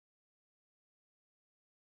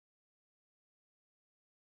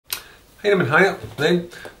Heinemann Higher, then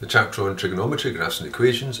the chapter on trigonometry, graphs and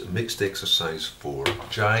equations, mixed exercise for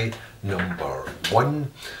J number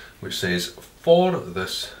 1, which says for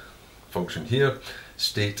this function here,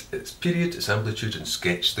 state its period, its amplitude and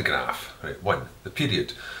sketch the graph. Right, 1, the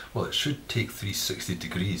period. Well, it should take 360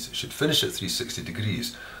 degrees, it should finish at 360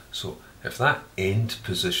 degrees. So if that end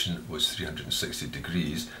position was 360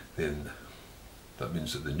 degrees, then that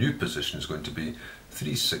means that the new position is going to be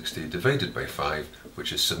 360 divided by 5,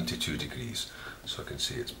 which is 72 degrees. So I can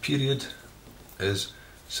say its period is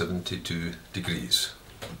 72 degrees.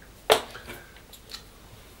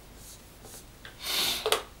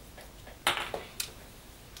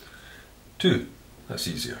 Two, that's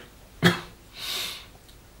easier.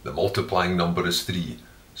 The multiplying number is 3,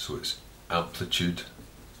 so its amplitude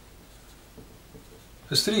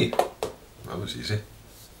is 3. That was easy.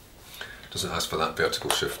 Doesn't ask for that vertical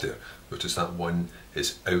shift there. Notice that one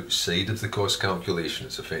is outside of the cos calculation.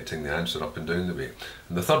 It's affecting the answer up and down the way.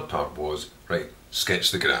 And the third part was, right,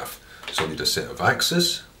 sketch the graph. So I need a set of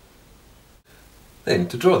axes. Then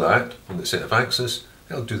to draw that on the set of axes,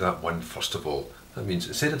 I'll do that one first of all. That means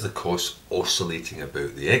instead of the cos oscillating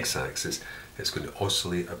about the x-axis, it's going to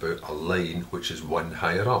oscillate about a line which is one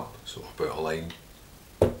higher up. So about a line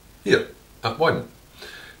here at 1.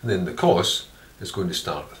 And then the cos is going to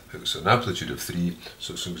start, it's an amplitude of 3,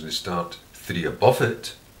 so it's going to start 3 above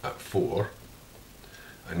it at 4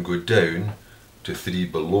 and go down to 3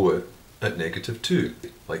 below it at -2,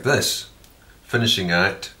 like this, finishing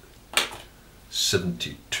at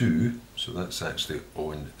 72, so that's actually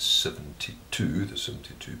on 72, the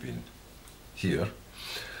 72 being here,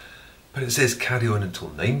 but it says carry on until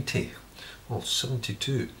 90. Well,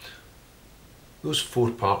 72, those 4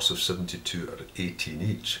 parts of 72 are 18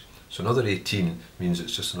 each. So another 18 means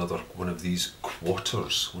it's just another one of these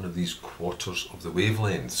quarters of the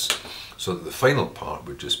wavelengths. So that the final part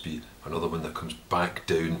would just be another one that comes back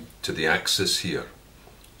down to the axis here.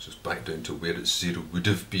 So it's back down to where its 0 would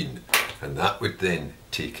have been. And that would then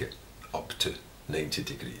take it up to 90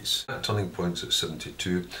 degrees. That turning point's at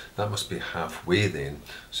 72, that must be halfway then.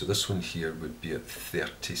 So this one here would be at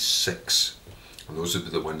 36. And those would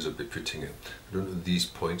be the ones I'd be putting in. I don't know these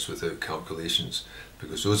points without calculations,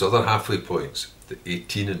 because those other halfway points, the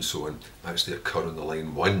 18 and so on, actually occur on the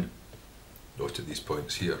line 1. Note at these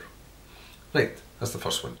points here. Right, that's the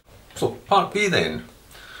first one. So, part B then.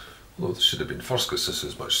 Well, this should have been first because this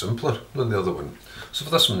is much simpler than the other one. So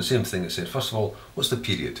for this one, the same thing. It said, first of all, what's the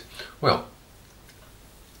period? Well,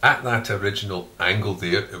 at that original angle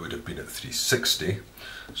there, it would have been at 360.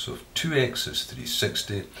 So if 2x is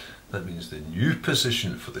 360, that means the new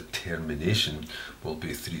position for the termination will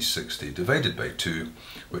be 360 divided by 2,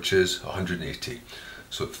 which is 180.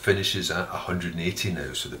 So it finishes at 180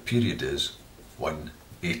 now, so the period is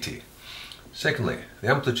 180. Secondly, the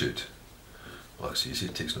amplitude. Well, that's easy,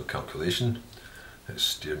 it takes no calculation. It's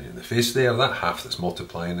staring you in the face there, that half that's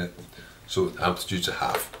multiplying it. So the amplitude's a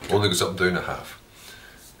half, only goes up and down a half.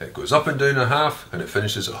 It goes up and down a half and it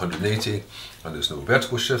finishes at 180, and there's no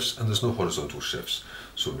vertical shifts and there's no horizontal shifts.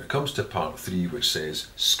 So when it comes to part 3, which says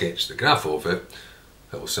sketch the graph of it,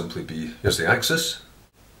 it will simply be, here's the axis,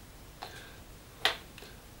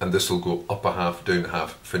 and this will go up a half, down a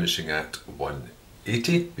half, finishing at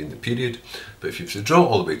 180, being the period. But if you have to draw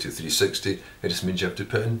all the way to 360, it just means you have to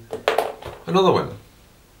put in another one.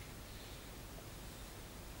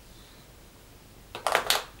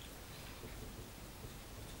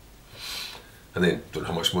 And then, don't know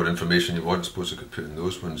how much more information you want. Suppose I could put in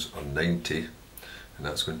those ones are 90, and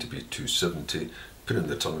that's going to be 270. Put in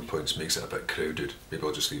the turning points makes it a bit crowded. Maybe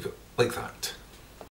I'll just leave it like that.